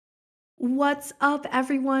What's up,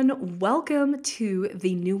 everyone? Welcome to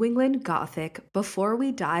the New England Gothic. Before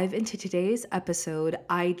we dive into today's episode,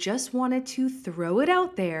 I just wanted to throw it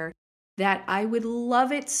out there that I would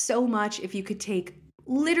love it so much if you could take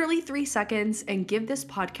literally 3 seconds and give this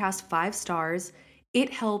podcast 5 stars.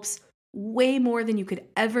 It helps way more than you could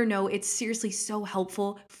ever know. It's seriously so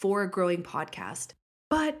helpful for a growing podcast.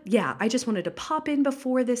 But yeah, I just wanted to pop in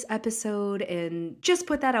before this episode and just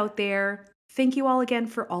put that out there. Thank you all again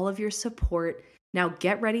for all of your support. Now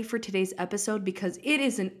get ready for today's episode because it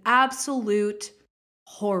is an absolute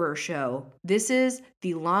horror show. This is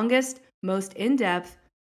the longest, most in-depth,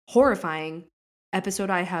 horrifying episode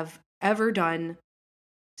I have ever done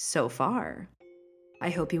so far. I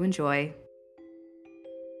hope you enjoy.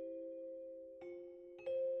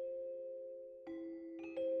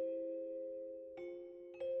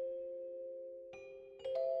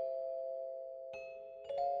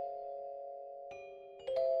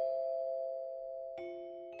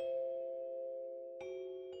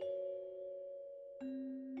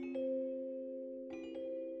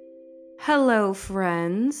 Hello,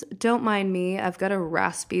 friends. Don't mind me. I've got a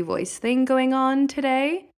raspy voice thing going on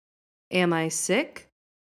today. Am I sick?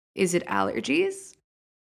 Is it allergies?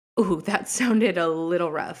 Ooh, that sounded a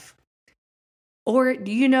little rough. Or,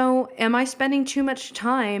 am I spending too much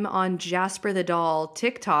time on Jasper the Doll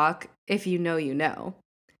TikTok? If you know, you know.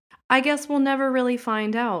 I guess we'll never really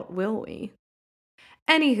find out, will we?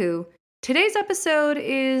 Anywho, today's episode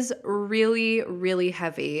is really, really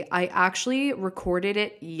heavy. I actually recorded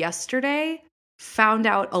it yesterday, found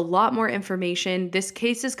out a lot more information. This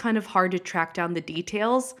case is kind of hard to track down the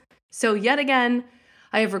details. So yet again,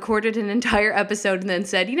 I have recorded an entire episode and then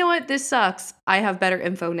said, you know what, this sucks. I have better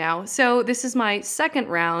info now. So this is my second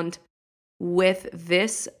round with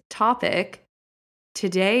this topic.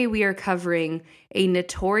 Today we are covering a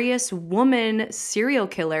notorious woman serial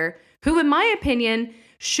killer who, in my opinion,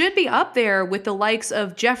 should be up there with the likes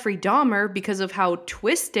of Jeffrey Dahmer because of how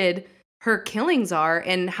twisted her killings are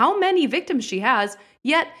and how many victims she has,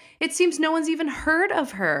 yet it seems no one's even heard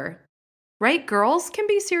of her. Right? Girls can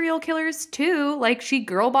be serial killers too. Like, she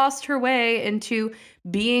girl bossed her way into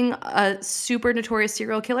being a super notorious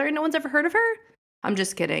serial killer and no one's ever heard of her? I'm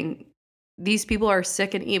just kidding. These people are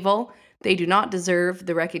sick and evil. They do not deserve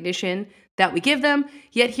the recognition that we give them,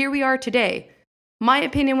 yet here we are today. My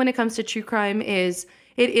opinion when it comes to true crime is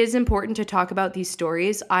it is important to talk about these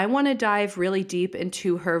stories. I want to dive really deep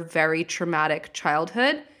into her very traumatic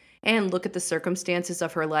childhood and look at the circumstances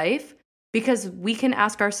of her life because we can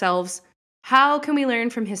ask ourselves, how can we learn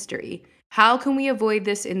from history? How can we avoid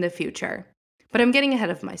this in the future? But I'm getting ahead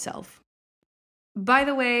of myself. By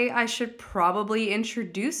the way, I should probably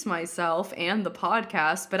introduce myself and the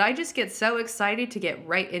podcast, but I just get so excited to get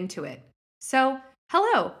right into it. So,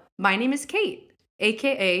 hello, my name is Kate,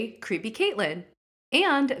 aka Creepy Caitlin,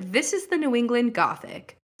 and this is the New England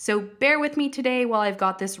Gothic. So bear with me today while I've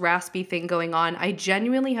got this raspy thing going on. I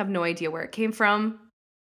genuinely have no idea where it came from.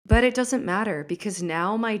 But it doesn't matter because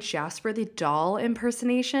now my Jasper the Doll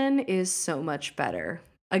impersonation is so much better.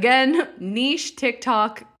 Again, niche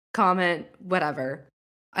TikTok comment, whatever.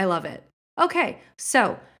 I love it. Okay,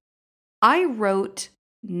 so I wrote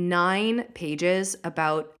 9 pages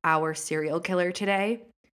about our serial killer today.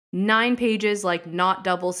 9 pages, like not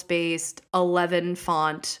double spaced, 11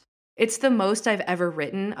 font. It's the most I've ever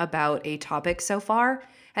written about a topic so far.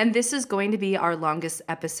 And this is going to be our longest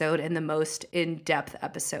episode and the most in-depth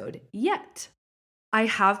episode yet. I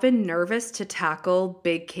have been nervous to tackle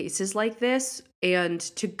big cases like this and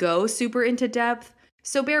to go super into depth.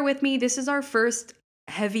 So bear with me, this is our first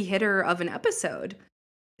heavy hitter of an episode.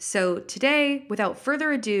 So today, without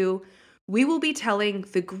further ado, we will be telling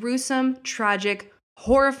the gruesome, tragic,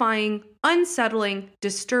 horrifying, unsettling,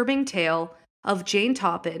 disturbing tale of Jane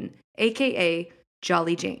Toppan, aka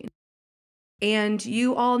Jolly Jane. And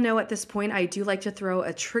you all know at this point, I do like to throw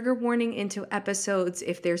a trigger warning into episodes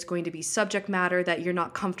if there's going to be subject matter that you're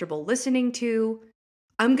not comfortable listening to.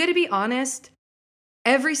 I'm going to be honest,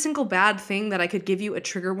 every single bad thing that I could give you a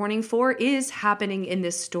trigger warning for is happening in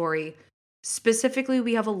this story. Specifically,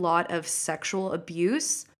 we have a lot of sexual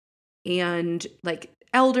abuse and like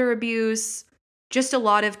elder abuse, just a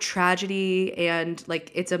lot of tragedy, and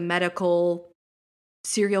like it's a medical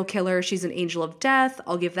serial killer. She's an angel of death.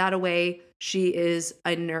 I'll give that away. She is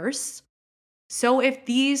a nurse. So if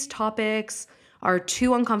these topics are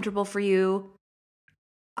too uncomfortable for you,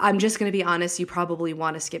 I'm just going to be honest, you probably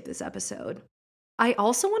want to skip this episode. I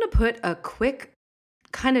also want to put a quick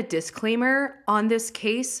kind of disclaimer on this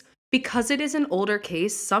case. Because it is an older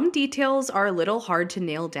case, some details are a little hard to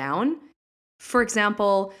nail down. For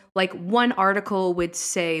example, like one article would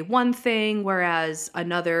say one thing, whereas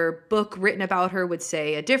another book written about her would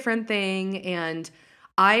say a different thing. And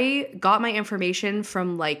I got my information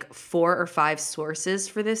from like 4 or 5 sources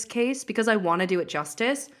for this case because I want to do it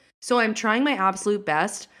justice. So I'm trying my absolute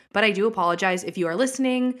best, but I do apologize if you are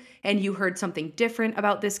listening and you heard something different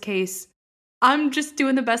about this case. I'm just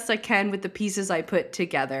doing the best I can with the pieces I put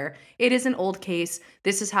together. It is an old case.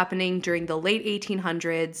 This is happening during the late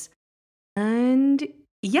 1800s. And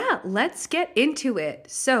yeah, let's get into it.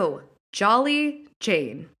 So, Jolly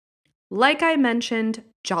Jane. Like I mentioned,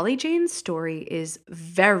 Jolly Jane's story is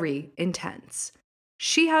very intense.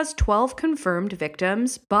 She has 12 confirmed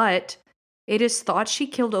victims, but it is thought she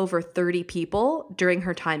killed over 30 people during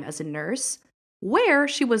her time as a nurse, where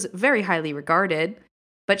she was very highly regarded,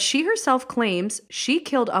 but she herself claims she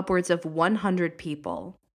killed upwards of 100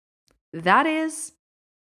 people. That is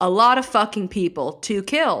a lot of fucking people to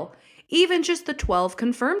kill. Even just the 12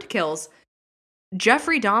 confirmed kills.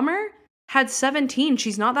 Jeffrey Dahmer had 17.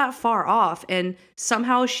 She's not that far off, and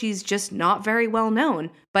somehow she's just not very well known.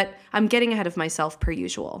 But I'm getting ahead of myself per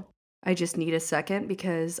usual. I just need a second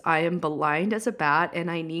because I am blind as a bat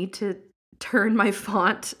and I need to turn my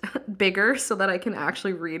font bigger so that I can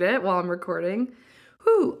actually read it while I'm recording.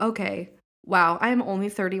 Whew, okay. Wow, I am only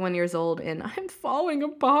 31 years old and I'm falling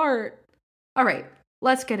apart. All right,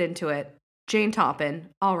 let's get into it. Jane Toppan.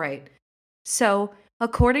 All right. So,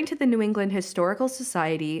 according to the New England Historical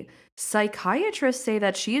Society, psychiatrists say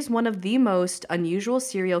that she is one of the most unusual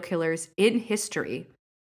serial killers in history.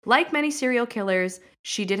 Like many serial killers,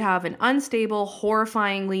 she did have an unstable,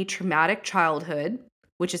 horrifyingly traumatic childhood,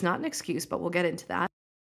 which is not an excuse, but we'll get into that.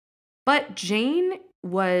 But Jane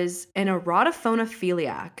was an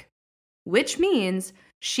erotophonophiliac, which means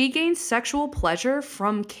she gained sexual pleasure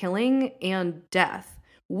from killing and death,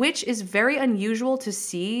 which is very unusual to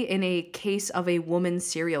see in a case of a woman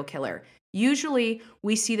serial killer. Usually,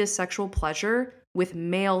 we see this sexual pleasure with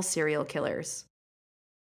male serial killers.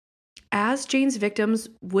 As Jane's victims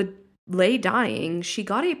would lay dying, she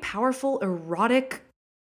got a powerful erotic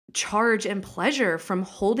charge and pleasure from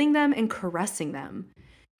holding them and caressing them.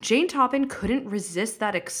 Jane Toppan couldn't resist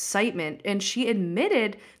that excitement, and she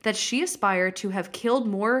admitted that she aspired to have killed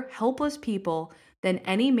more helpless people than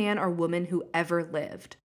any man or woman who ever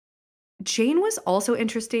lived. Jane was also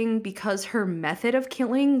interesting because her method of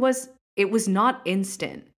killing was not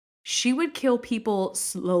instant. She would kill people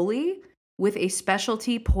slowly with a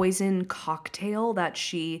specialty poison cocktail that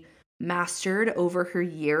she mastered over her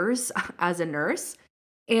years as a nurse,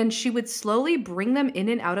 and she would slowly bring them in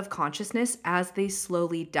and out of consciousness as they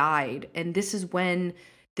slowly died. And this is when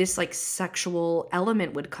this like sexual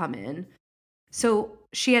element would come in. So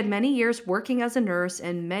she had many years working as a nurse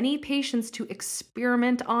and many patients to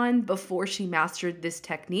experiment on before she mastered this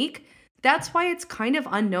technique. That's why it's kind of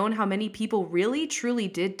unknown how many people really truly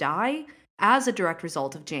did die as a direct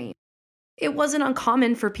result of Jane. It wasn't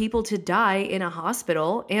uncommon for people to die in a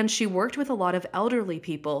hospital, and she worked with a lot of elderly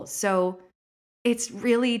people. So it's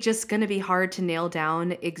really just going to be hard to nail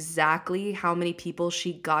down exactly how many people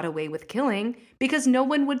she got away with killing because no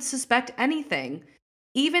one would suspect anything.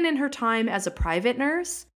 Even in her time as a private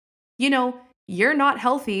nurse, you're not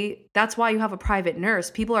healthy. That's why you have a private nurse.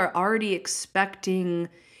 People are already expecting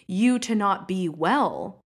you to not be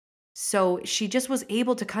well. So she just was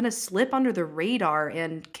able to kind of slip under the radar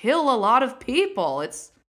and kill a lot of people.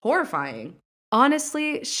 It's horrifying.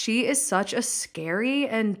 Honestly, she is such a scary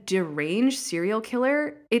and deranged serial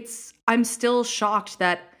killer. I'm still shocked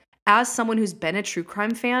that as someone who's been a true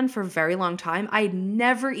crime fan for a very long time, I'd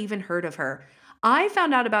never even heard of her. I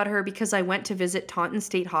found out about her because I went to visit Taunton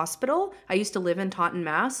State Hospital. I used to live in Taunton,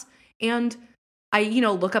 Mass. And I,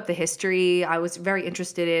 look up the history. I was very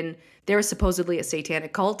interested in, there was supposedly a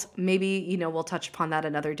satanic cult. Maybe, we'll touch upon that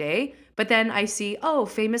another day. But then I see,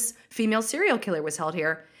 famous female serial killer was held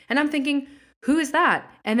here. And I'm thinking, who is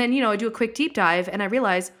that? And then, I do a quick deep dive and I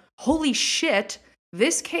realize, holy shit,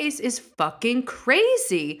 this case is fucking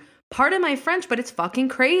crazy. Pardon my French, but it's fucking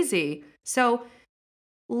crazy. So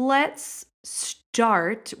let's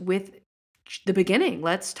start with the beginning.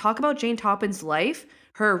 Let's talk about Jane Toppan's life,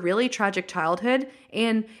 her really tragic childhood,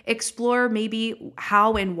 and explore maybe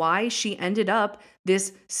how and why she ended up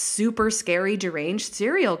this super scary, deranged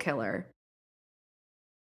serial killer.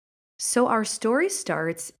 So our story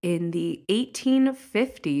starts in the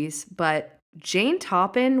 1850s, but Jane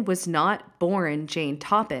Toppan was not born Jane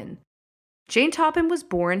Toppan. Jane Toppan was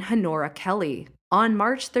born Honora Kelly on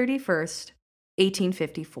March 31st,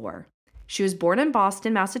 1854. She was born in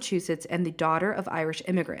Boston, Massachusetts, and the daughter of Irish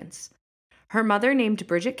immigrants. Her mother, named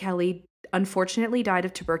Bridget Kelly, unfortunately died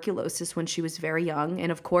of tuberculosis when she was very young.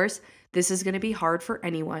 And of course, this is going to be hard for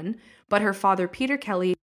anyone. But her father, Peter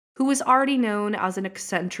Kelly, who was already known as an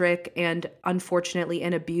eccentric and unfortunately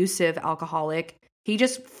an abusive alcoholic, he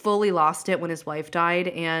just fully lost it when his wife died.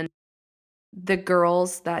 And the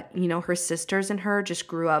girls that, her sisters and her just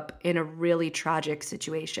grew up in a really tragic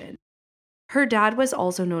situation. Her dad was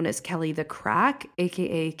also known as Kelly the Crack,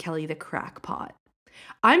 aka Kelly the Crackpot.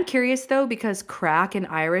 I'm curious though, because crack in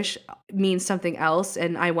Irish means something else,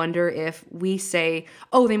 and I wonder if we say,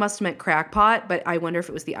 oh, they must have meant crackpot, but I wonder if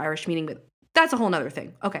it was the Irish meaning, but that's a whole nother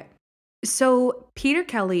thing. Okay. So Peter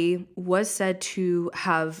Kelly was said to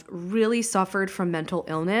have really suffered from mental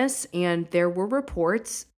illness, and there were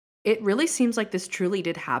reports. It really seems like this truly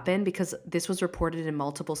did happen because this was reported in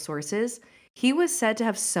multiple sources. He was said to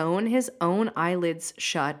have sewn his own eyelids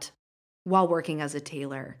shut while working as a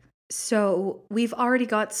tailor. So we've already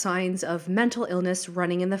got signs of mental illness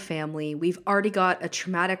running in the family. We've already got a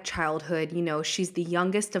traumatic childhood. She's the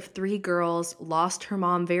youngest of 3 girls, lost her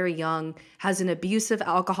mom very young, has an abusive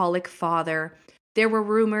alcoholic father. There were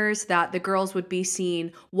rumors that the girls would be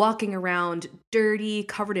seen walking around dirty,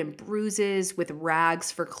 covered in bruises, with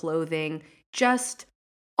rags for clothing. Just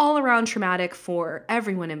all around traumatic for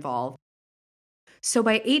everyone involved. So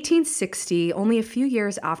by 1860, only a few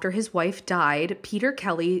years after his wife died, Peter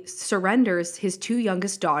Kelly surrenders his 2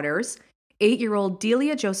 youngest daughters, 8-year-old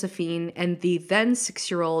Delia Josephine and the then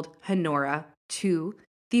 6-year-old Honora, to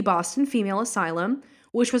the Boston Female Asylum,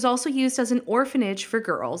 which was also used as an orphanage for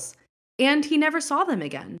girls, and he never saw them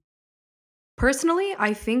again. Personally,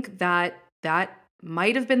 I think that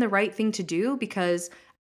might have been the right thing to do because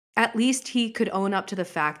at least he could own up to the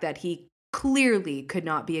fact that he clearly could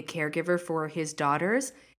not be a caregiver for his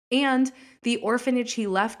daughters, and the orphanage he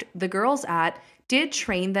left the girls at did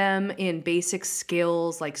train them in basic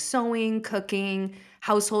skills like sewing, cooking,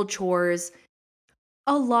 household chores.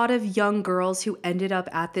 A lot of young girls who ended up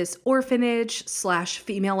at this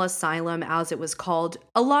orphanage/female asylum, as it was called,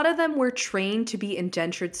 a lot of them were trained to be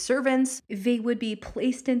indentured servants. They would be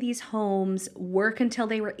placed in these homes, work until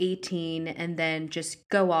they were 18, and then just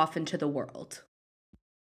go off into the world.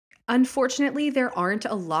 Unfortunately, there aren't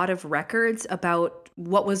a lot of records about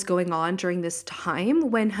what was going on during this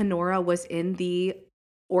time when Honora was in the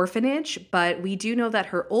orphanage, but we do know that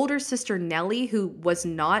her older sister Nellie, who was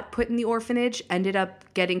not put in the orphanage, ended up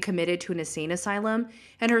getting committed to an insane asylum,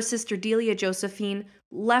 and her sister Delia Josephine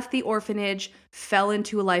left the orphanage, fell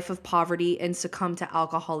into a life of poverty, and succumbed to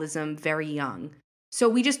alcoholism very young. So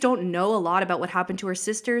we just don't know a lot about what happened to her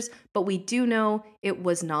sisters, but we do know it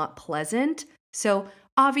was not pleasant. So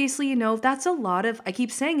obviously, that's a lot of, I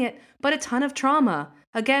keep saying it, but a ton of trauma.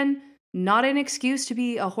 Again, not an excuse to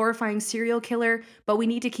be a horrifying serial killer, but we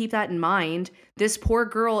need to keep that in mind. This poor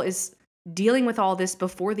girl is dealing with all this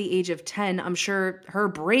before the age of 10. I'm sure her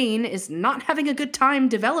brain is not having a good time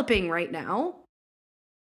developing right now.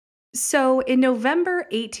 So in November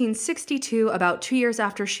 1862, about 2 years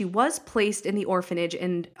after she was placed in the orphanage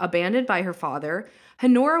and abandoned by her father,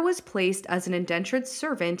 Honora was placed as an indentured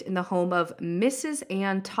servant in the home of Mrs.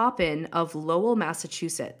 Ann Toppan of Lowell,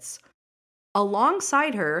 Massachusetts.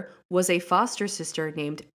 Alongside her was a foster sister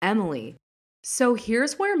named Emily. So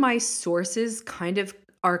here's where my sources kind of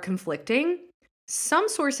are conflicting. Some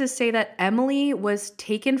sources say that Emily was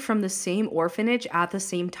taken from the same orphanage at the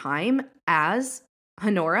same time as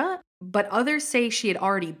Honora, but others say she had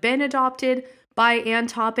already been adopted by Ann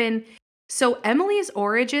Toppan. So Emily's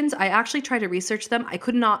origins, I actually tried to research them. I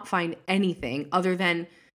could not find anything other than,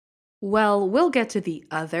 well, we'll get to the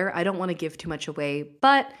other. I don't want to give too much away,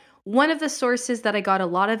 but one of the sources that I got a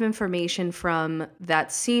lot of information from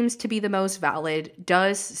that seems to be the most valid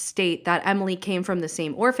does state that Emily came from the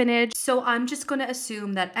same orphanage. So I'm just going to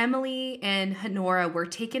assume that Emily and Honora were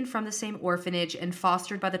taken from the same orphanage and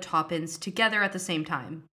fostered by the Toppans together at the same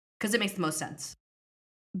time, because it makes the most sense.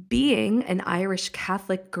 Being an Irish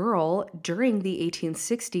Catholic girl during the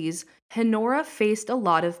 1860s, Honora faced a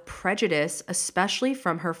lot of prejudice, especially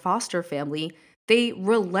from her foster family. They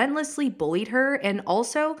relentlessly bullied her, and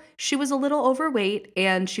also she was a little overweight,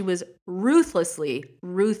 and she was ruthlessly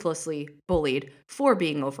bullied for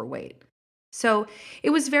being overweight. So it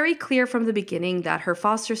was very clear from the beginning that her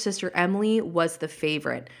foster sister Emily was the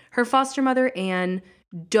favorite. Her foster mother Anne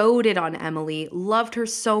doted on Emily, loved her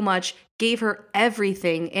so much, gave her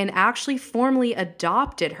everything, and actually formally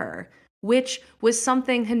adopted her, which was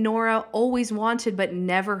something Honora always wanted but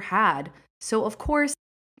never had. So of course,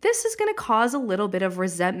 this is going to cause a little bit of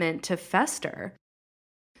resentment to fester.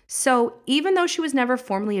 So even though she was never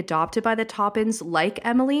formally adopted by the Toppans like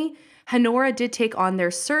Emily, Honora did take on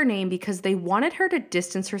their surname because they wanted her to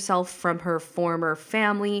distance herself from her former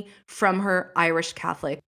family, from her Irish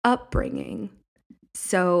Catholic upbringing.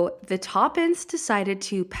 So the Toppans decided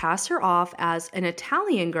to pass her off as an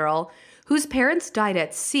Italian girl whose parents died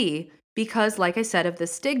at sea because, like I said, of the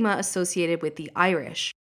stigma associated with the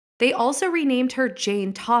Irish. They also renamed her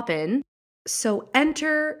Jane Toppan. So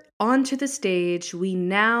enter onto the stage.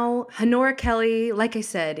 Honora Kelly, like I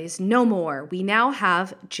said, is no more. We now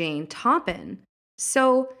have Jane Toppan.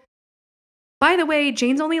 So, by the way,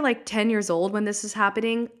 Jane's only like 10 years old when this is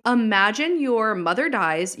happening. Imagine your mother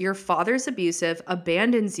dies, your father's abusive,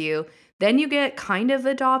 abandons you, then you get kind of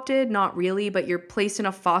adopted, not really, but you're placed in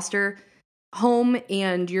a foster home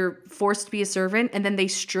and you're forced to be a servant, and then they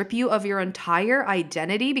strip you of your entire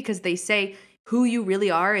identity because they say who you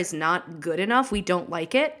really are is not good enough. We don't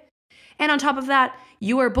like it. And on top of that,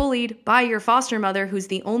 you are bullied by your foster mother, who's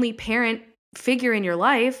the only parent figure in your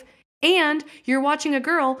life. And you're watching a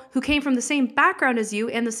girl who came from the same background as you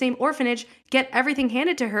and the same orphanage get everything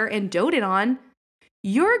handed to her and doted on.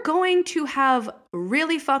 You're going to have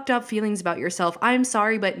really fucked up feelings about yourself. I'm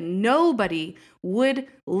sorry, but nobody would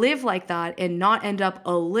live like that and not end up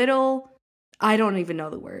I don't even know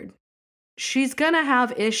the word. She's gonna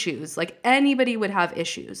have issues, like anybody would have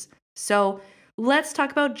issues. So let's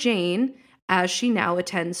talk about Jane as she now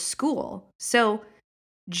attends school. So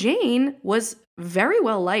Jane was very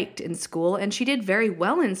well liked in school and she did very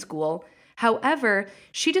well in school. However,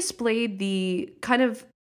 she displayed the kind of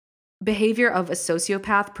behavior of a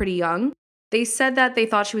sociopath pretty young. They said that they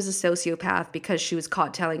thought she was a sociopath because she was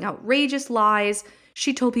caught telling outrageous lies.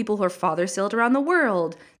 She told people her father sailed around the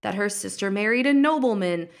world, that her sister married a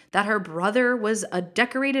nobleman, that her brother was a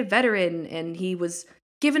decorated veteran and he was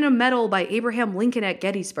given a medal by Abraham Lincoln at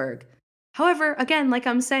Gettysburg. However, again, like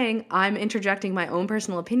I'm saying, I'm interjecting my own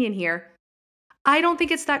personal opinion here. I don't think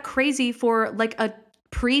it's that crazy for like a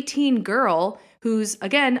preteen girl whose,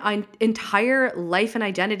 again, entire life and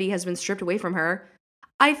identity has been stripped away from her.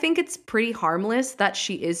 I think it's pretty harmless that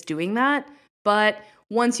she is doing that. But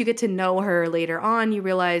once you get to know her later on, you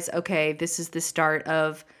realize, okay, this is the start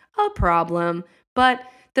of a problem. But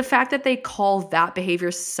the fact that they call that behavior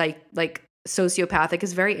sociopathic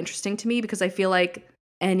is very interesting to me because I feel like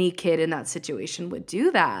any kid in that situation would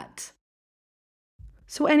do that.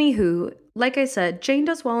 So anywho, like I said, Jane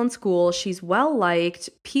does well in school. She's well liked.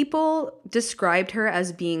 People described her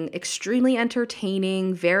as being extremely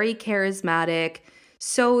entertaining, very charismatic.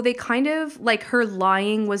 So they kind of, like, her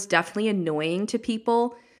lying was definitely annoying to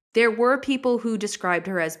people. There were people who described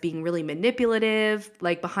her as being really manipulative,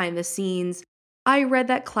 like behind the scenes. I read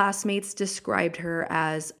that classmates described her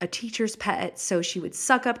as a teacher's pet, so she would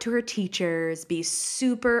suck up to her teachers, be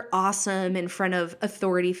super awesome in front of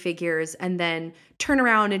authority figures, and then turn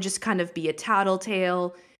around and just kind of be a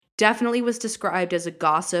tattletale. Definitely was described as a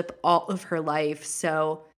gossip all of her life,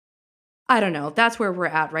 so I don't know. That's where we're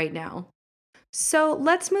at right now. So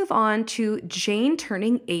let's move on to Jane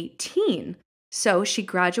turning 18. So she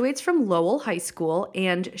graduates from Lowell High School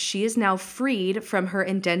and she is now freed from her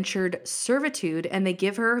indentured servitude, and they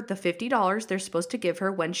give her the $50 they're supposed to give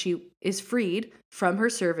her when she is freed from her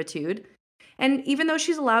servitude. And even though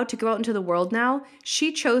she's allowed to go out into the world now,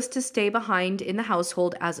 she chose to stay behind in the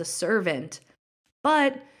household as a servant.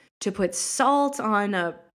 But to put salt on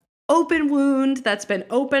a open wound that's been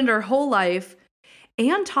opened her whole life,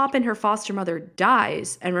 Anne Toppan, her foster mother,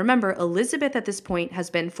 dies. And remember, Elizabeth at this point has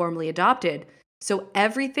been formally adopted. So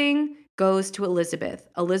everything goes to Elizabeth.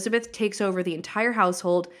 Elizabeth takes over the entire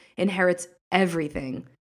household, inherits everything.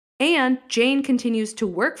 And Jane continues to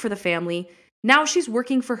work for the family. Now she's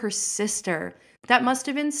working for her sister. That must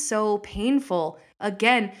have been so painful.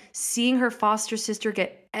 Again, seeing her foster sister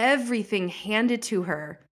get everything handed to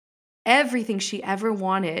her, everything she ever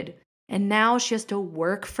wanted. And now she has to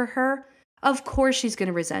work for her. Of course she's going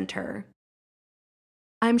to resent her.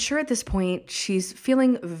 I'm sure at this point she's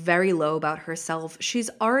feeling very low about herself. She's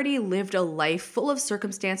already lived a life full of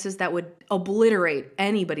circumstances that would obliterate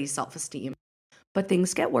anybody's self-esteem. But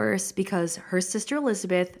things get worse because her sister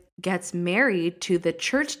Elizabeth gets married to the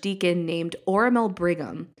church deacon named Oramel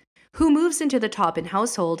Brigham, who moves into the Toppan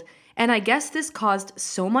household, and I guess this caused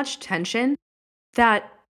so much tension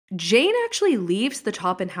that Jane actually leaves the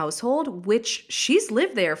Toppan household, which she's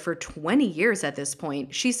lived there for 20 years at this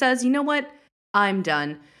point. She says, you know what? I'm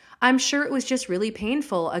done. I'm sure it was just really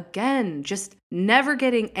painful. Again, just never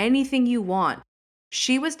getting anything you want.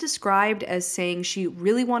 She was described as saying she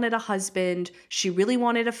really wanted a husband, she really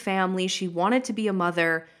wanted a family, she wanted to be a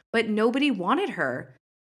mother, but nobody wanted her.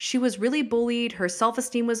 She was really bullied, her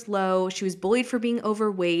self-esteem was low, she was bullied for being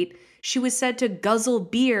overweight, she was said to guzzle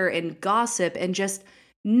beer and gossip and just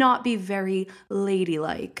not be very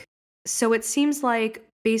ladylike. So it seems like,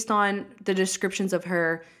 based on the descriptions of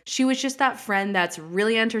her, she was just that friend that's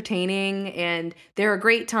really entertaining and they're a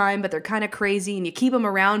great time, but they're kind of crazy and you keep them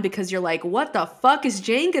around because you're like, what the fuck is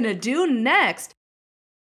Jane gonna do next?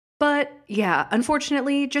 But yeah,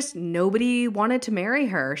 unfortunately, just nobody wanted to marry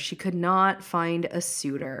her. She could not find a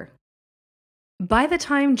suitor. By the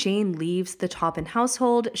time Jane leaves the Toppan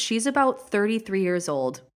household, she's about 33 years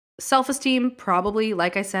old. Self esteem, probably,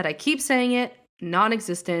 like I said, I keep saying it, non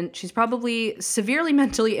existent. She's probably severely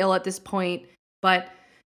mentally ill at this point, but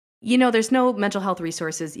there's no mental health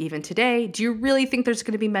resources even today. Do you really think there's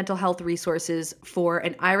going to be mental health resources for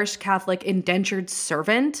an Irish Catholic indentured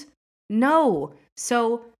servant? No.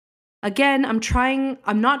 So, again,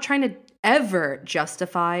 I'm not trying to ever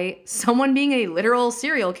justify someone being a literal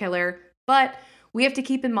serial killer, but we have to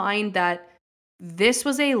keep in mind that this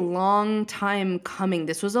was a long time coming.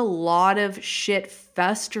 This was a lot of shit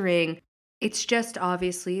festering. It's just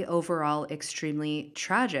obviously overall extremely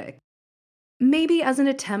tragic. Maybe as an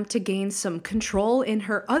attempt to gain some control in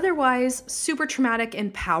her otherwise super traumatic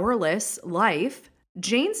and powerless life,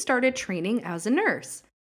 Jane started training as a nurse.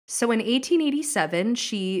 So in 1887,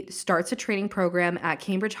 she starts a training program at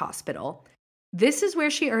Cambridge Hospital. This is where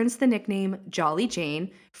she earns the nickname Jolly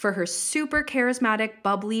Jane for her super charismatic,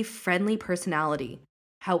 bubbly, friendly personality.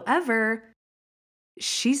 However,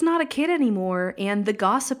 she's not a kid anymore, and the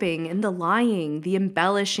gossiping and the lying, the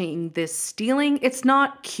embellishing, this stealing, it's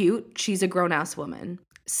not cute. She's a grown-ass woman.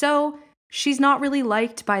 So she's not really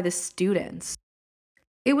liked by the students.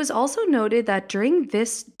 It was also noted that during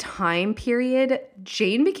this time period,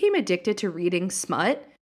 Jane became addicted to reading smut,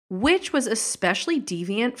 which was especially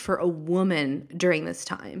deviant for a woman during this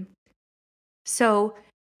time. So,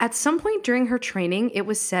 at some point during her training, it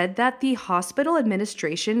was said that the hospital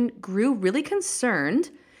administration grew really concerned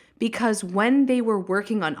because when they were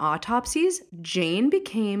working on autopsies, Jane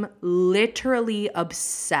became literally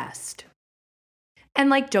obsessed.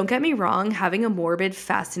 And don't get me wrong, having a morbid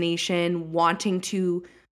fascination, wanting to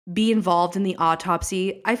be involved in the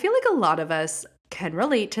autopsy, I feel like a lot of us can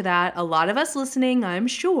relate to that. A lot of us listening, I'm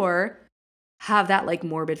sure, have that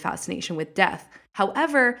morbid fascination with death.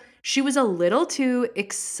 However, she was a little too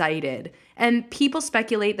excited. And people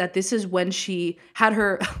speculate that this is when she had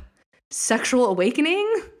her sexual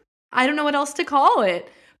awakening. I don't know what else to call it,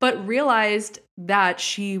 but realized that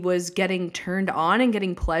she was getting turned on and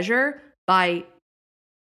getting pleasure by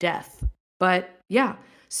death. But yeah,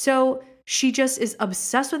 so she just is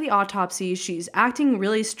obsessed with the autopsy. She's acting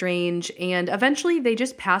really strange, and eventually they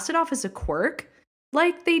just passed it off as a quirk,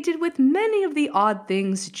 like they did with many of the odd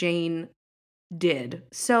things Jane did.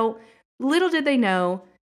 So little did they know,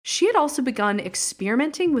 she had also begun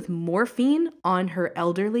experimenting with morphine on her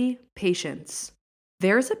elderly patients.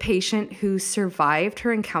 There's a patient who survived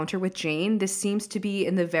her encounter with Jane. This seems to be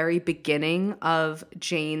in the very beginning of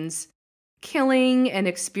Jane's killing and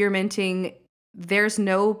experimenting. There's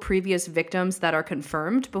no previous victims that are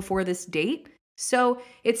confirmed before this date. So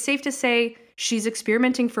it's safe to say she's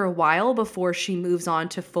experimenting for a while before she moves on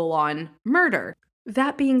to full-on murder.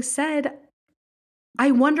 That being said, I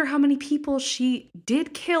wonder how many people she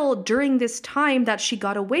did kill during this time that she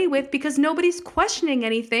got away with, because nobody's questioning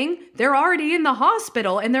anything. They're already in the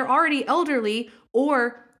hospital and they're already elderly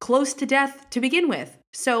or close to death to begin with.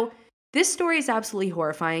 So this story is absolutely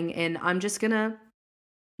horrifying, and I'm just gonna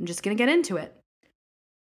get into it.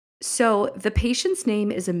 So the patient's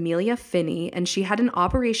name is Amelia Finney, and she had an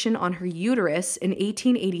operation on her uterus in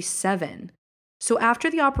 1887. So after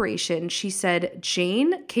the operation, she said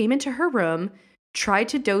Jane came into her room, tried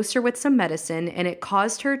to dose her with some medicine, and it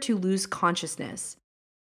caused her to lose consciousness.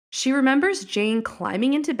 She remembers Jane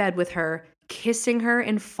climbing into bed with her, kissing her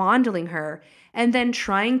and fondling her, and then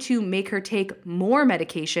trying to make her take more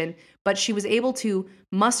medication, but she was able to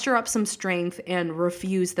muster up some strength and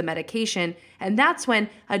refuse the medication. And that's when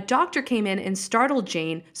a doctor came in and startled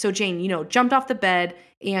Jane. So Jane, jumped off the bed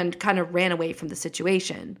and kind of ran away from the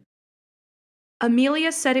situation.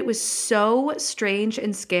 Amelia said it was so strange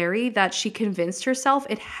and scary that she convinced herself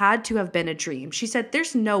it had to have been a dream. She said,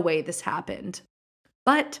 there's no way this happened.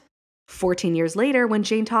 But 14 years later, when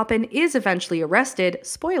Jane Toppan is eventually arrested,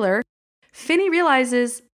 spoiler, Finney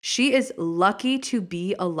realizes she is lucky to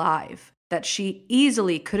be alive, that she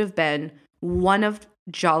easily could have been one of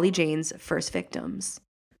Jolly Jane's first victims.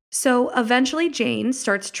 So eventually Jane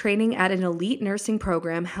starts training at an elite nursing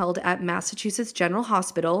program held at Massachusetts General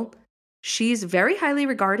Hospital. She's very highly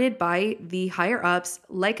regarded by the higher ups.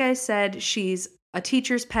 Like I said, she's a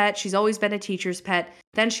teacher's pet. She's always been a teacher's pet.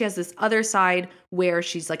 Then she has this other side where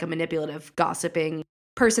she's like a manipulative, gossiping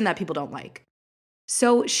person that people don't like.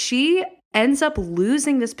 So she ends up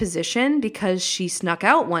losing this position because she snuck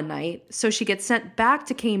out one night. So she gets sent back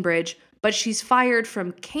to Cambridge, but she's fired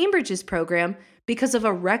from Cambridge's program because of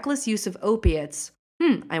a reckless use of opiates.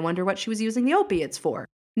 I wonder what she was using the opiates for.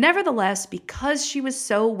 Nevertheless, because she was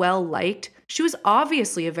so well liked, she was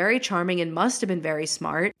obviously a very charming and must have been very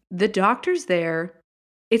smart. The doctors there,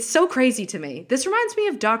 it's so crazy to me. This reminds me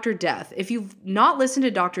of Dr. Death. If you've not listened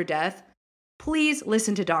to Dr. Death, please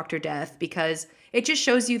listen to Dr. Death because it just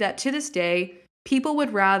shows you that to this day, people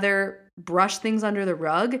would rather brush things under the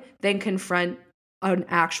rug than confront an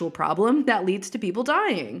actual problem that leads to people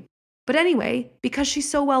dying. But anyway, because she's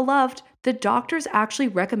so well loved, the doctors actually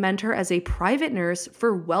recommend her as a private nurse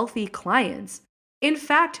for wealthy clients. In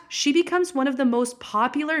fact, she becomes one of the most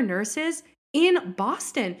popular nurses in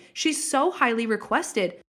Boston. She's so highly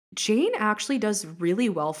requested. Jane actually does really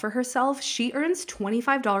well for herself. She earns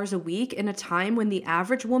 $25 a week in a time when the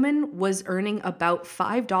average woman was earning about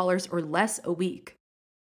 $5 or less a week.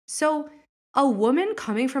 So, a woman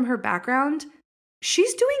coming from her background,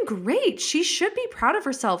 she's doing great. She should be proud of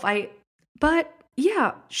herself. But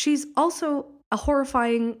yeah, she's also a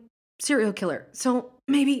horrifying serial killer. So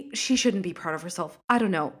maybe she shouldn't be proud of herself. I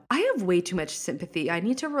don't know. I have way too much sympathy. I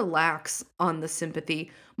need to relax on the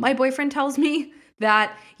sympathy. My boyfriend tells me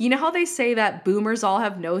that, you know how they say that boomers all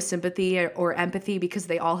have no sympathy or empathy because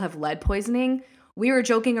they all have lead poisoning? We were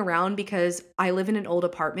joking around because I live in an old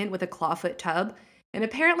apartment with a clawfoot tub, and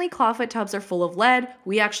apparently clawfoot tubs are full of lead.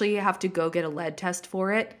 We actually have to go get a lead test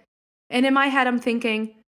for it. And in my head, I'm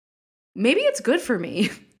thinking, maybe it's good for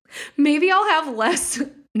me. Maybe I'll have less.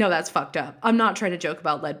 No, that's fucked up. I'm not trying to joke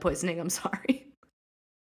about lead poisoning. I'm sorry.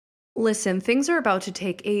 Listen, things are about to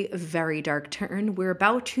take a very dark turn. We're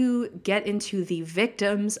about to get into the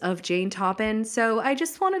victims of Jane Toppan, so I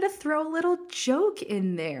just wanted to throw a little joke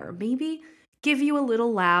in there. Maybe give you a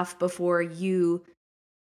little laugh before you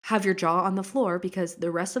have your jaw on the floor because the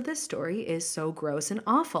rest of this story is so gross and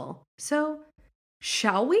awful. So,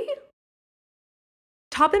 shall we?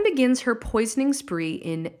 Toppan begins her poisoning spree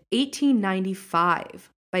in 1895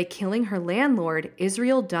 by killing her landlord,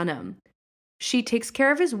 Israel Dunham. She takes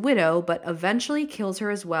care of his widow, but eventually kills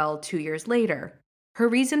her as well 2 years later. Her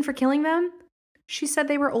reason for killing them? She said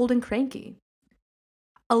they were old and cranky.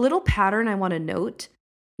 A little pattern I want to note,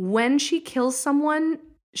 when she kills someone,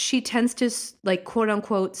 she tends to, like, quote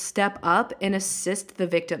unquote, step up and assist the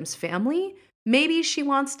victim's family. Maybe she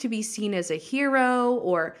wants to be seen as a hero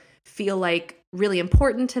or feel like really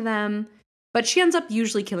important to them, but she ends up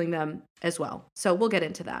usually killing them as well. So we'll get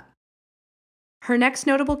into that. Her next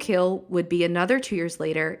notable kill would be another 2 years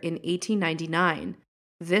later in 1899.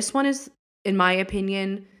 This one is, in my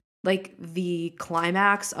opinion, like the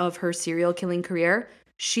climax of her serial killing career.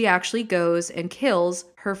 She actually goes and kills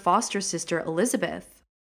her foster sister, Elizabeth.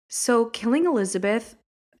 So killing Elizabeth,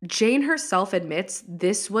 Jane herself admits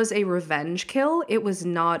this was a revenge kill. It was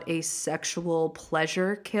not a sexual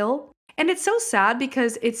pleasure kill. And it's so sad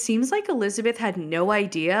because it seems like Elizabeth had no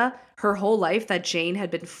idea her whole life that Jane had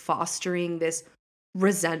been fostering this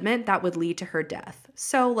resentment that would lead to her death.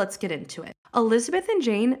 So let's get into it. Elizabeth and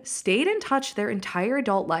Jane stayed in touch their entire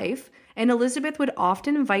adult life, and Elizabeth would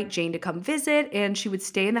often invite Jane to come visit, and she would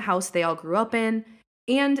stay in the house they all grew up in.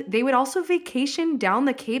 And they would also vacation down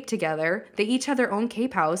the Cape together. They each had their own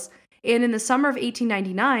Cape house. And in the summer of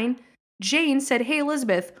 1899, Jane said, "Hey,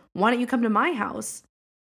 Elizabeth, why don't you come to my house?"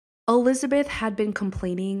 Elizabeth had been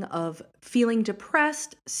complaining of feeling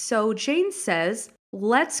depressed, so Jane says,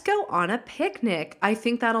 "Let's go on a picnic. I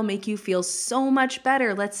think that'll make you feel so much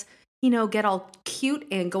better. Let's, get all cute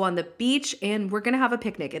and go on the beach, and we're going to have a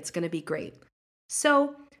picnic. It's going to be great."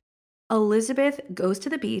 So Elizabeth goes to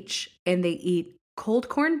the beach, and they eat cold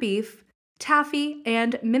corned beef, taffy,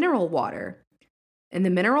 and mineral water. And the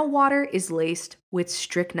mineral water is laced with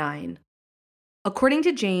strychnine. According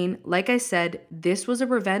to Jane, like I said, this was a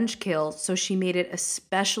revenge kill, so she made it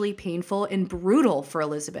especially painful and brutal for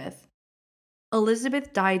Elizabeth.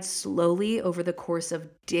 Elizabeth died slowly over the course of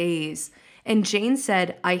days, and Jane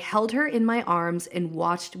said, "I held her in my arms and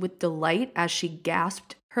watched with delight as she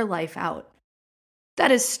gasped her life out." That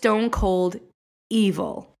is stone cold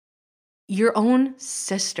evil. Your own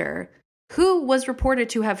sister, who was reported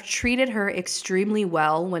to have treated her extremely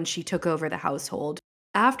well when she took over the household.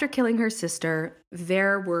 After killing her sister,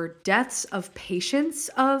 there were deaths of patients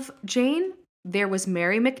of Jane. There was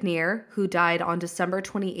Mary McNear, who died on December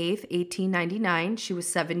 28th, 1899. She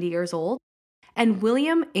was 70 years old. And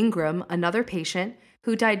William Ingram, another patient,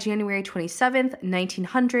 who died January 27th,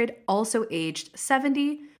 1900, also aged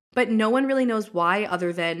 70. But no one really knows why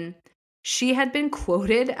other than she had been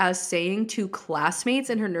quoted as saying to classmates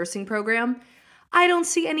in her nursing program, I don't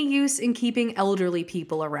see any use in keeping elderly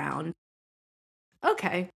people around.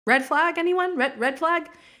 Okay. Red flag, anyone? Red flag?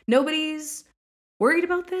 Nobody's worried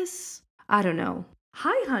about this? I don't know.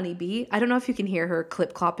 Hi, honeybee. I don't know if you can hear her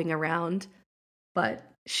clip-clopping around, but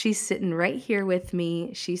she's sitting right here with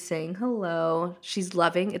me. She's saying hello. She's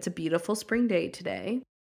loving. It's a beautiful spring day today.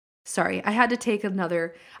 Sorry, I had to take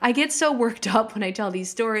another. I get so worked up when I tell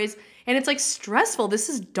these stories, and it's like stressful. This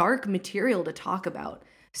is dark material to talk about.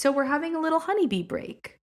 So we're having a little honeybee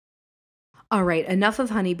break. All right, enough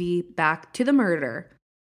of honeybee, back to the murder.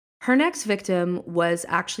 Her next victim was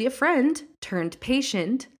actually a friend turned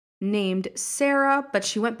patient named Sarah, but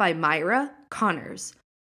she went by Myra Connors.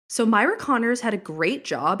 So Myra Connors had a great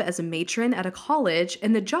job as a matron at a college,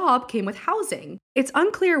 and the job came with housing. It's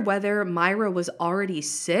unclear whether Myra was already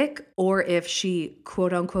sick or if she,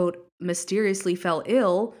 quote unquote, mysteriously fell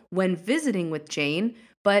ill when visiting with Jane,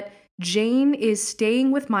 but Jane is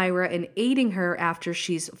staying with Myra and aiding her after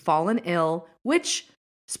she's fallen ill, which,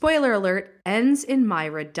 spoiler alert, ends in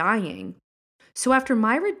Myra dying. So after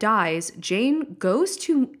Myra dies, Jane goes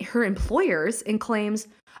to her employers and claims,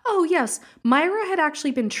 "Oh, yes, Myra had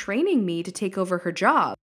actually been training me to take over her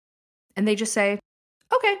job." And they just say,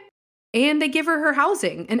 "Okay." And they give her her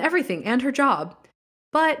housing and everything and her job.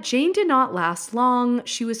 But Jane did not last long.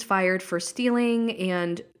 She was fired for stealing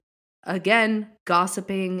and, again,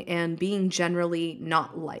 gossiping and being generally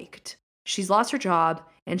not liked. She's lost her job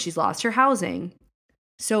and she's lost her housing.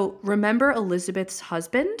 So remember Elizabeth's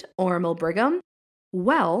husband, Ormel Brigham?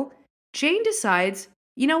 Well, Jane decides,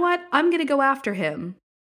 you know what, I'm going to go after him.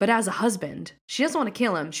 But as a husband, she doesn't want to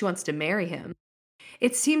kill him, she wants to marry him.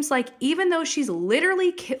 It seems like even though she's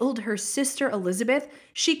literally killed her sister Elizabeth,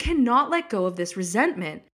 she cannot let go of this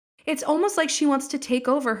resentment. It's almost like she wants to take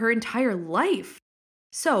over her entire life.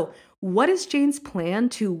 So, what is Jane's plan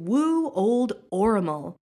to woo old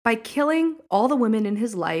Ormel? By killing all the women in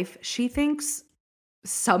his life, she thinks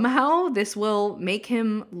somehow this will make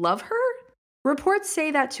him love her? Reports say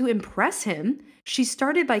that to impress him, she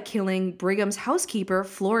started by killing Brigham's housekeeper,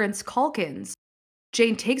 Florence Calkins.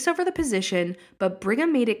 Jane takes over the position, but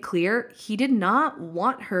Brigham made it clear he did not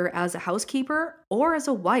want her as a housekeeper or as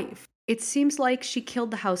a wife. It seems like she killed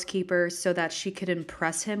the housekeeper so that she could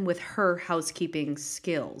impress him with her housekeeping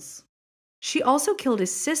skills. She also killed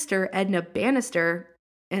his sister, Edna Bannister,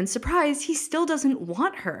 and surprise, he still doesn't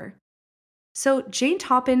want her. So Jane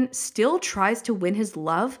Toppan still tries to win his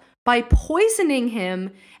love by poisoning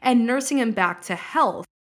him and nursing him back to health.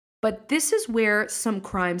 But this is where some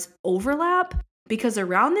crimes overlap, because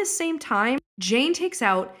around this same time, Jane takes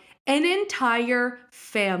out an entire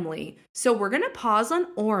family. So we're going to pause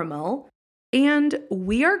on Ormel, and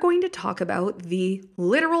we are going to talk about the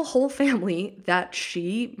literal whole family that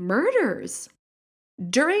she murders.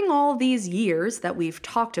 During all these years that we've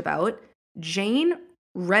talked about, Jane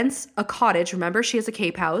rents a cottage. Remember, she has a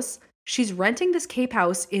cape house. She's renting this cape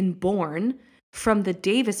house in Bourne from the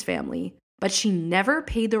Davis family, but she never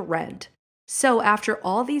paid the rent. So after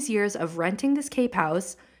all these years of renting this cape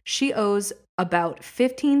house, she owes about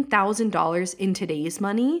 $15,000 in today's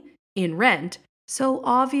money in rent. So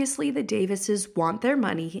obviously the Davises want their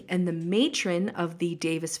money, and the matron of the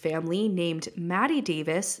Davis family, named Maddie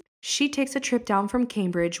Davis, she takes a trip down from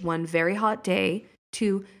Cambridge one very hot day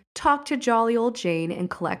to talk to jolly old Jane and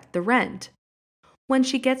collect the rent. When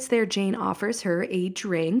she gets there, Jane offers her a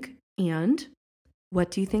drink, and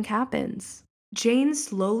what do you think happens? Jane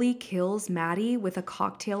slowly kills Maddie with a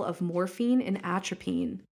cocktail of morphine and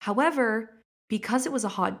atropine. However, because it was a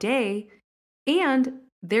hot day, and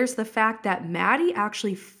there's the fact that Maddie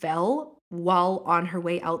actually fell while on her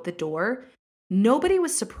way out the door, nobody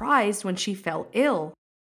was surprised when she fell ill.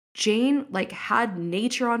 Jane had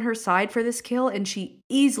nature on her side for this kill, and she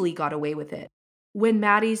easily got away with it. When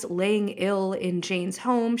Maddie's laying ill in Jane's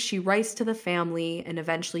home, she writes to the family, and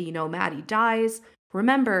eventually, Maddie dies.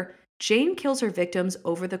 Remember, Jane kills her victims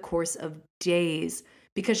over the course of days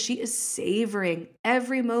because she is savoring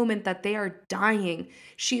every moment that they are dying.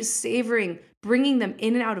 She is savoring bringing them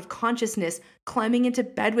in and out of consciousness, climbing into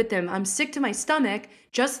bed with them. I'm sick to my stomach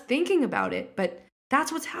just thinking about it, but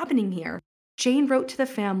that's what's happening here. Jane wrote to the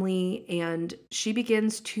family, and she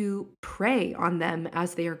begins to prey on them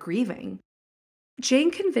as they are grieving.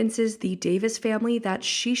 Jane convinces the Davis family that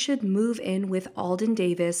she should move in with Alden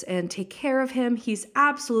Davis and take care of him. He's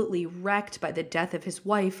absolutely wrecked by the death of his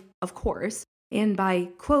wife, of course, and by,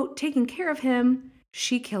 quote, taking care of him,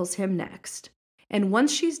 she kills him next. And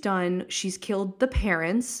once she's done, she's killed the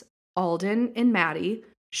parents, Alden and Maddie.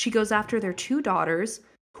 She goes after their two daughters,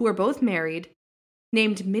 who are both married,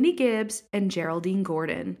 named Minnie Gibbs and Geraldine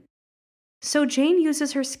Gordon. So Jane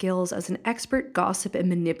uses her skills as an expert gossip and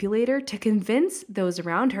manipulator to convince those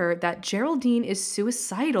around her that Geraldine is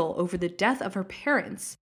suicidal over the death of her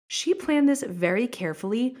parents. She planned this very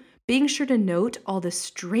carefully, being sure to note all the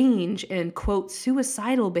strange and, quote,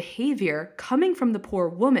 suicidal behavior coming from the poor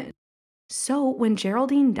woman. So when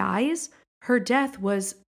Geraldine dies, her death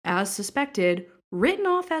was, as suspected, written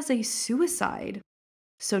off as a suicide.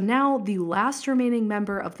 So now the last remaining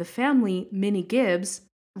member of the family, Minnie Gibbs,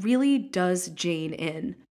 really does Jane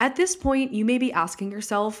in. At this point, you may be asking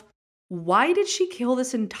yourself, why did she kill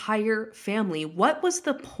this entire family? What was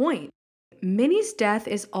the point? Minnie's death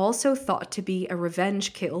is also thought to be a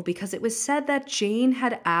revenge kill because it was said that Jane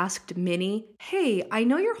had asked Minnie, hey, I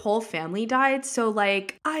know your whole family died, so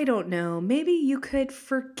I don't know, maybe you could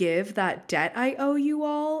forgive that debt I owe you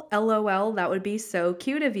all? LOL, that would be so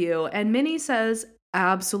cute of you. And Minnie says,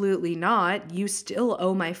 absolutely not. You still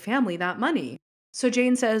owe my family that money. So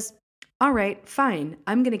Jane says, all right, fine,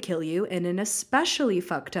 I'm gonna kill you in an especially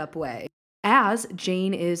fucked up way. As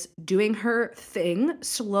Jane is doing her thing,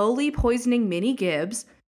 slowly poisoning Minnie Gibbs,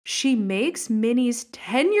 she makes Minnie's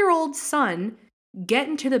 10-year-old son get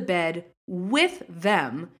into the bed with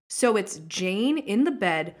them. So it's Jane in the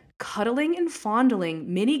bed, cuddling and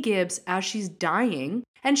fondling Minnie Gibbs as she's dying,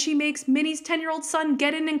 and she makes Minnie's 10-year-old son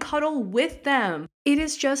get in and cuddle with them. It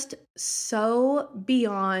is just so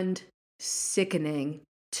beyond sickening.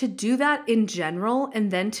 To do that in general and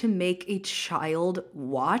then to make a child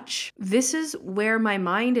watch, this is where my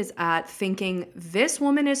mind is at, thinking this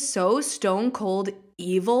woman is so stone cold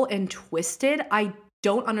evil and twisted. I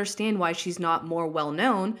don't understand why she's not more well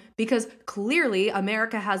known, because clearly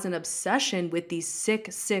America has an obsession with these sick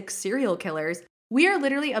serial killers. We are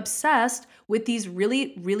literally obsessed with these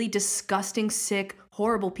really, really disgusting, sick,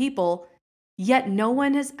 horrible people, yet no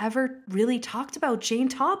one has ever really talked about Jane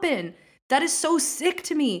Toppan. That is so sick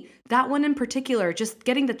to me. That one in particular, just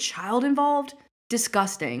getting the child involved,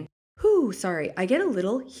 disgusting. Whew, sorry, I get a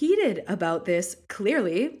little heated about this,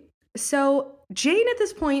 clearly. So Jane at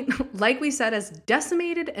this point, like we said, has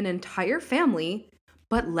decimated an entire family,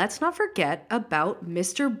 but let's not forget about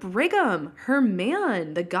Mr. Brigham, her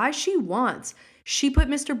man, the guy she wants. She put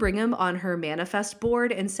Mr. Brigham on her manifest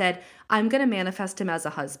board and said, I'm gonna manifest him as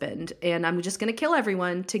a husband, and I'm just gonna kill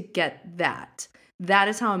everyone to get that. That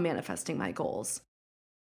is how I'm manifesting my goals.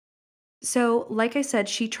 So, like I said,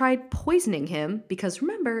 she tried poisoning him because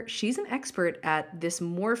remember, she's an expert at this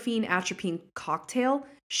morphine atropine cocktail.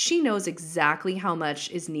 She knows exactly how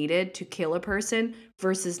much is needed to kill a person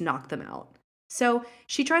versus knock them out. So,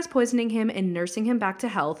 she tries poisoning him and nursing him back to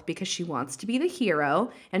health because she wants to be the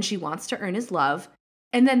hero and she wants to earn his love.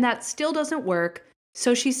 And then that still doesn't work.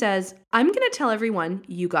 So she says, I'm going to tell everyone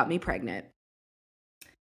you got me pregnant.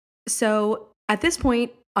 So, at this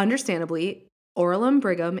point, understandably, Orlum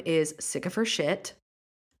Brigham is sick of her shit,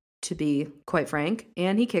 to be quite frank,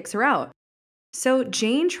 and he kicks her out. So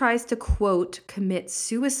Jane tries to, quote, commit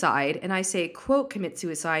suicide, and I say, quote, commit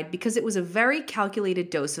suicide because it was a very calculated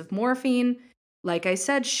dose of morphine. Like I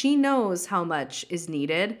said, she knows how much is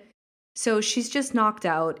needed. So she's just knocked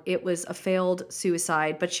out. It was a failed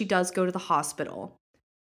suicide, but she does go to the hospital.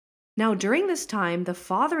 Now, during this time, the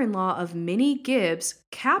father-in-law of Minnie Gibbs,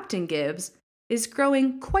 Captain Gibbs, is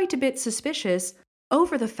growing quite a bit suspicious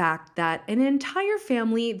over the fact that an entire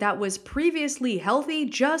family that was previously healthy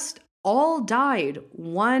just all died,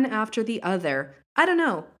 one after the other. I don't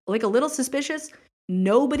know, like a little suspicious.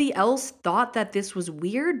 Nobody else thought that this was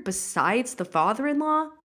weird besides the father-in-law.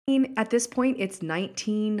 I mean, at this point, it's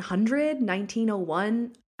 1900,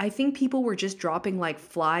 1901. I think people were just dropping like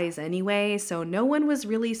flies anyway, so no one was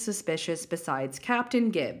really suspicious besides Captain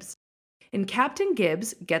Gibbs. And Captain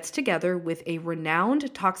Gibbs gets together with a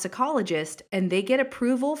renowned toxicologist and they get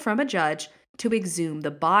approval from a judge to exhume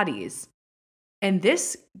the bodies. And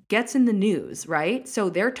this gets in the news, right? So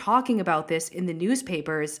they're talking about this in the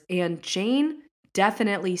newspapers, and Jane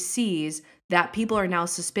definitely sees that people are now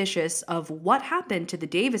suspicious of what happened to the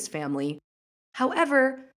Davis family.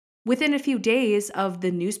 However, within a few days of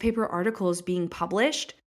the newspaper articles being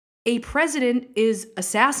published, a president is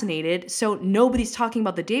assassinated, so nobody's talking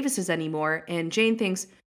about the Davises anymore, and Jane thinks,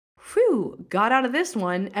 whew, got out of this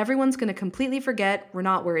one. Everyone's going to completely forget. We're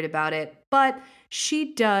not worried about it. But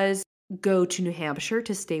she does go to New Hampshire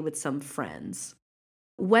to stay with some friends.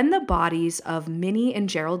 When the bodies of Minnie and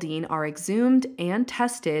Geraldine are exhumed and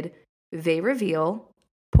tested, they reveal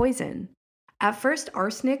poison. At first,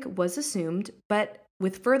 arsenic was assumed, but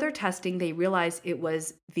with further testing, they realized it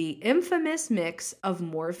was the infamous mix of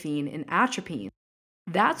morphine and atropine.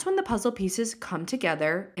 That's when the puzzle pieces come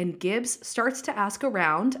together and Gibbs starts to ask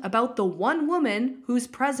around about the one woman who's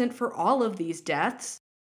present for all of these deaths.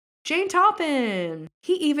 Jane Toppan!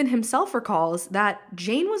 He even himself recalls that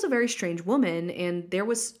Jane was a very strange woman, and there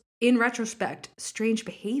was, in retrospect, strange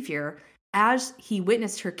behavior as he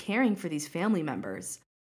witnessed her caring for these family members.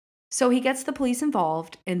 So he gets the police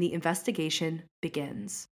involved, and the investigation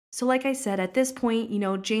begins. So, like I said, at this point,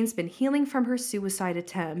 Jane's been healing from her suicide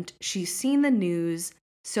attempt. She's seen the news.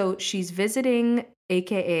 So she's visiting,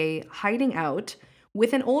 AKA hiding out,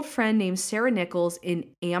 with an old friend named Sarah Nichols in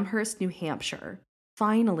Amherst, New Hampshire.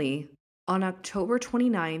 Finally, on October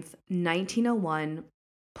 29th, 1901,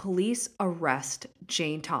 police arrest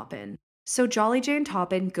Jane Toppan. So Jolly Jane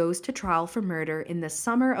Toppan goes to trial for murder in the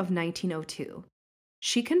summer of 1902.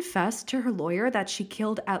 She confessed to her lawyer that she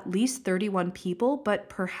killed at least 31 people, but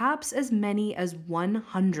perhaps as many as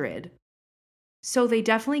 100. So they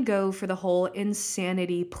definitely go for the whole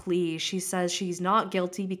insanity plea. She says she's not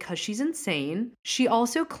guilty because she's insane. She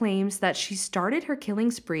also claims that she started her killing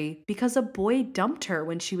spree because a boy dumped her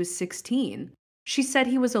when she was 16. She said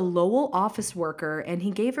he was a Lowell office worker and he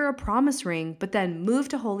gave her a promise ring, but then moved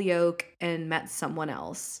to Holyoke and met someone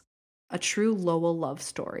else. A true Lowell love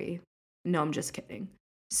story. No, I'm just kidding.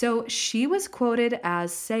 So she was quoted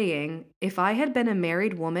as saying, "If I had been a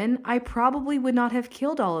married woman, I probably would not have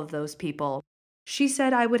killed all of those people." She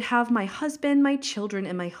said, "I would have my husband, my children,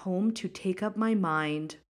 and my home to take up my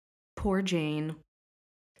mind." Poor Jane.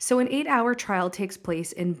 So an 8-hour trial takes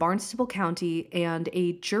place in Barnstable County, and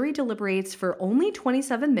a jury deliberates for only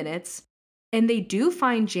 27 minutes, and they do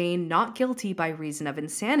find Jane not guilty by reason of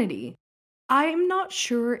insanity. I'm not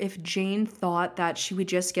sure if Jane thought that she would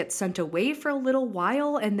just get sent away for a little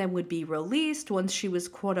while and then would be released once she was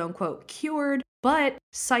quote-unquote cured, but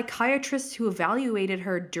psychiatrists who evaluated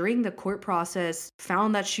her during the court process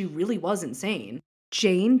found that she really was insane.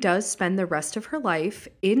 Jane does spend the rest of her life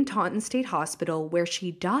in Taunton State Hospital, where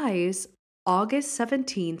she dies August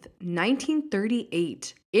 17th,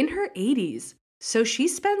 1938, in her 80s. So she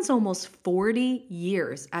spends almost 40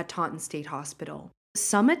 years at Taunton State Hospital.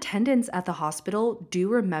 Some attendants at the hospital do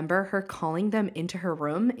remember her calling them into her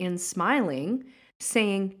room and smiling,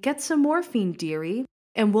 saying, "Get some morphine, dearie,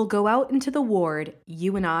 and we'll go out into the ward.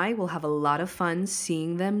 You and I will have a lot of fun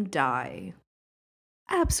seeing them die."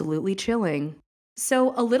 Absolutely chilling.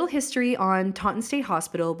 So, a little history on Taunton State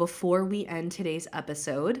Hospital before we end today's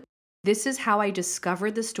episode. This is how I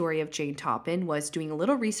discovered the story of Jane Toppan, was doing a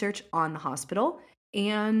little research on the hospital.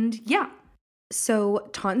 And yeah, so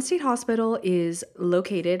Taunton State Hospital is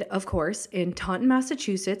located, of course, in Taunton,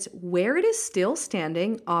 Massachusetts, where it is still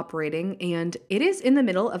standing, operating, and it is in the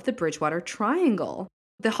middle of the Bridgewater Triangle.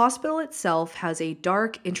 The hospital itself has a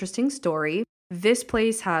dark, interesting story. This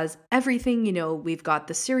place has everything, we've got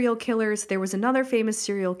the serial killers. There was another famous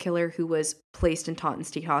serial killer who was placed in Taunton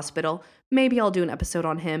State Hospital. Maybe I'll do an episode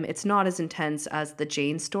on him. It's not as intense as the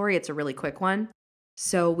Jane story. It's a really quick one.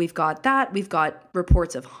 So we've got that. We've got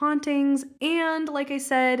reports of hauntings and, like I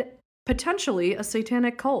said, potentially a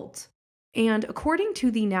satanic cult. And according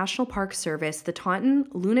to the National Park Service, the Taunton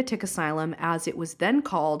Lunatic Asylum, as it was then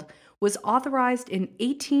called, was authorized in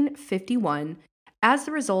 1851 as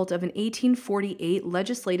the result of an 1848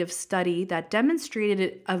 legislative study that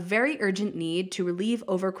demonstrated a very urgent need to relieve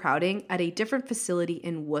overcrowding at a different facility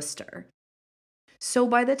in Worcester. So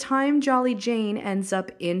by the time Jolly Jane ends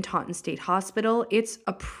up in Taunton State Hospital, it's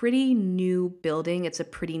a pretty new building. It's a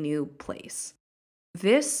pretty new place.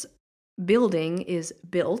 This building is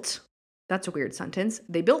built, that's a weird sentence,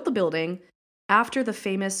 they built the building after the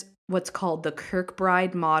famous, what's called the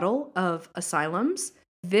Kirkbride model of asylums.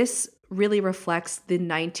 This really reflects the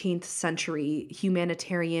 19th century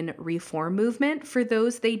humanitarian reform movement for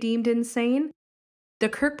those they deemed insane. The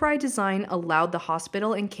Kirkbride design allowed the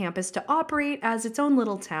hospital and campus to operate as its own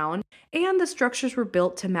little town, and the structures were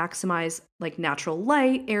built to maximize natural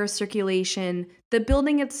light, air circulation. The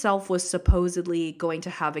building itself was supposedly going to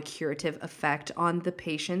have a curative effect on the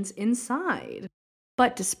patients inside.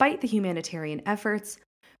 But despite the humanitarian efforts,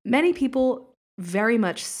 many people very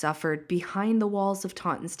much suffered behind the walls of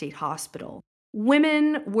Taunton State Hospital.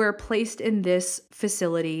 Women were placed in this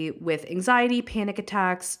facility with anxiety, panic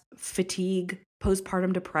attacks, fatigue,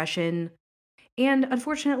 postpartum depression, and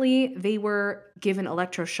unfortunately, they were given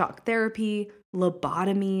electroshock therapy,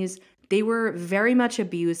 lobotomies. They were very much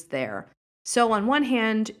abused there. So on one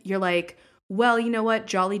hand, you're like, well, you know what?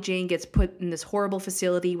 Jolly Jane gets put in this horrible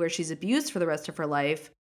facility where she's abused for the rest of her life.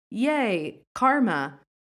 Yay, karma.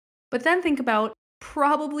 But then think about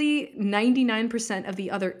probably 99% of the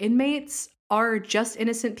other inmates are just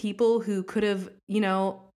innocent people who could have,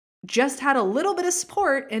 just had a little bit of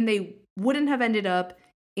support and they wouldn't have ended up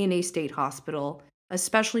in a state hospital,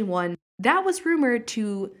 especially one that was rumored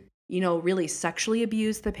to, really sexually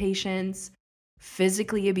abuse the patients.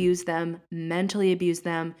 physically abused them, mentally abused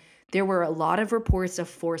them. There were a lot of reports of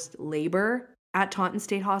forced labor at Taunton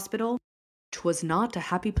State Hospital. 'Twas not a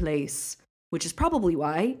happy place, which is probably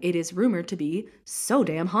why it is rumored to be so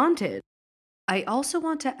damn haunted. I also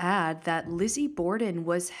want to add that Lizzie Borden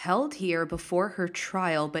was held here before her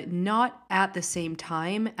trial, but not at the same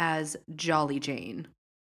time as Jolly Jane.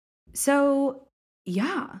 So,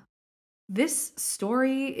 yeah, this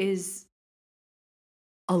story is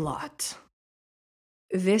a lot.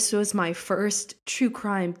 This was my first true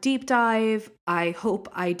crime deep dive. I hope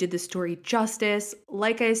I did the story justice.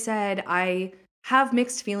 Like I said, I have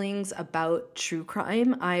mixed feelings about true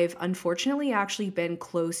crime. I've unfortunately actually been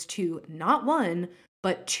close to not one,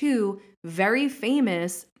 but two very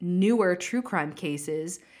famous newer true crime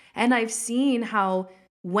cases. And I've seen how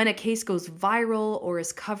when a case goes viral or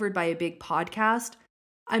is covered by a big podcast,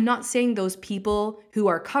 I'm not saying those people who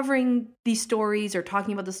are covering these stories or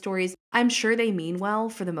talking about the stories, I'm sure they mean well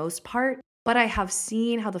for the most part, but I have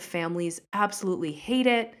seen how the families absolutely hate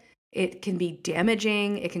it. It can be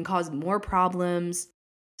damaging, it can cause more problems.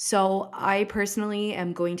 So, I personally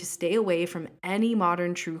am going to stay away from any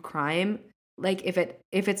modern true crime. Like if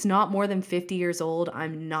it's not more than 50 years old,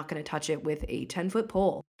 I'm not going to touch it with a 10-foot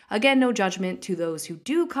pole. Again, no judgment to those who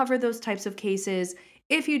do cover those types of cases.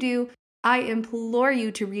 If you do, I implore you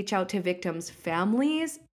to reach out to victims'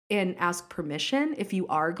 families and ask permission if you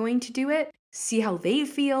are going to do it. See how they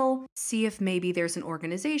feel. See if maybe there's an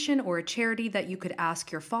organization or a charity that you could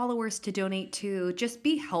ask your followers to donate to. Just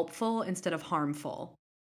be helpful instead of harmful.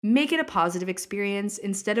 Make it a positive experience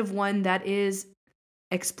instead of one that is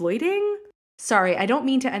exploiting. Sorry, I don't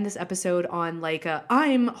mean to end this episode on like a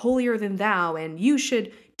I'm holier than thou and you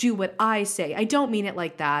should do what I say. I don't mean it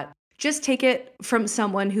like that. Just take it from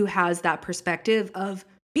someone who has that perspective of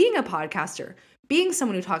being a podcaster, being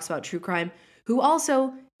someone who talks about true crime, who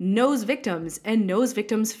also knows victims and knows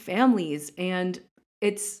victims' families. And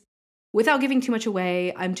it's, without giving too much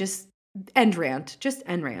away, I'm just end rant.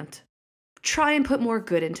 Try and put more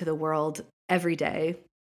good into the world every day.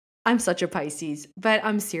 I'm such a Pisces, but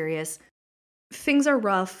I'm serious. Things are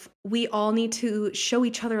rough. We all need to show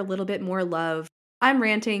each other a little bit more love. I'm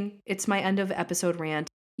ranting. It's my end of episode rant.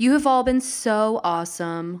 You have all been so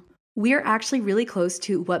awesome. We're actually really close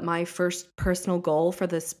to what my first personal goal for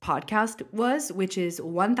this podcast was, which is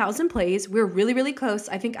 1,000 plays. We're really, really close.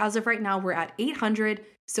 I think as of right now, we're at 800.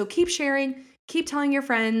 So keep sharing, keep telling your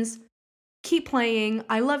friends, keep playing.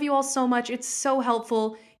 I love you all so much. It's so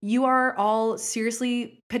helpful. You are all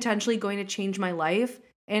seriously potentially going to change my life,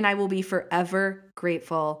 and I will be forever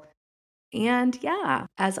grateful. And yeah,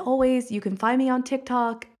 as always, you can find me on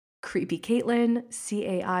TikTok, Creepy Caitlin,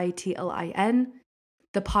 Caitlin.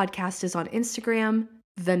 The podcast is on Instagram,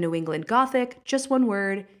 The New England Gothic, just one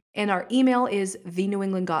word, and our email is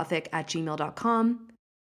thenewenglandgothic@gmail.com.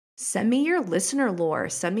 Send me your listener lore,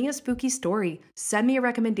 send me a spooky story, send me a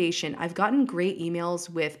recommendation. I've gotten great emails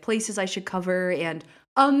with places I should cover and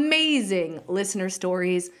amazing listener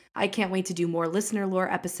stories. I can't wait to do more listener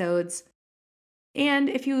lore episodes. And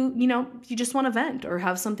if you just want to vent or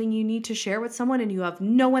have something you need to share with someone and you have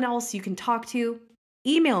no one else you can talk to,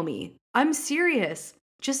 email me. I'm serious.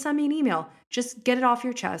 Just send me an email. Just get it off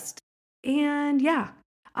your chest. And yeah,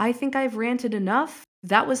 I think I've ranted enough.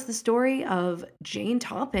 That was the story of Jane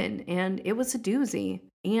Toppan, and it was a doozy.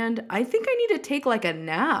 And I think I need to take like a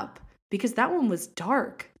nap because that one was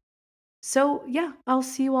dark. So yeah, I'll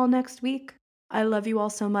see you all next week. I love you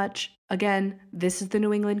all so much. Again, this is the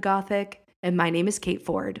New England Gothic, and my name is Kate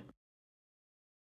Ford.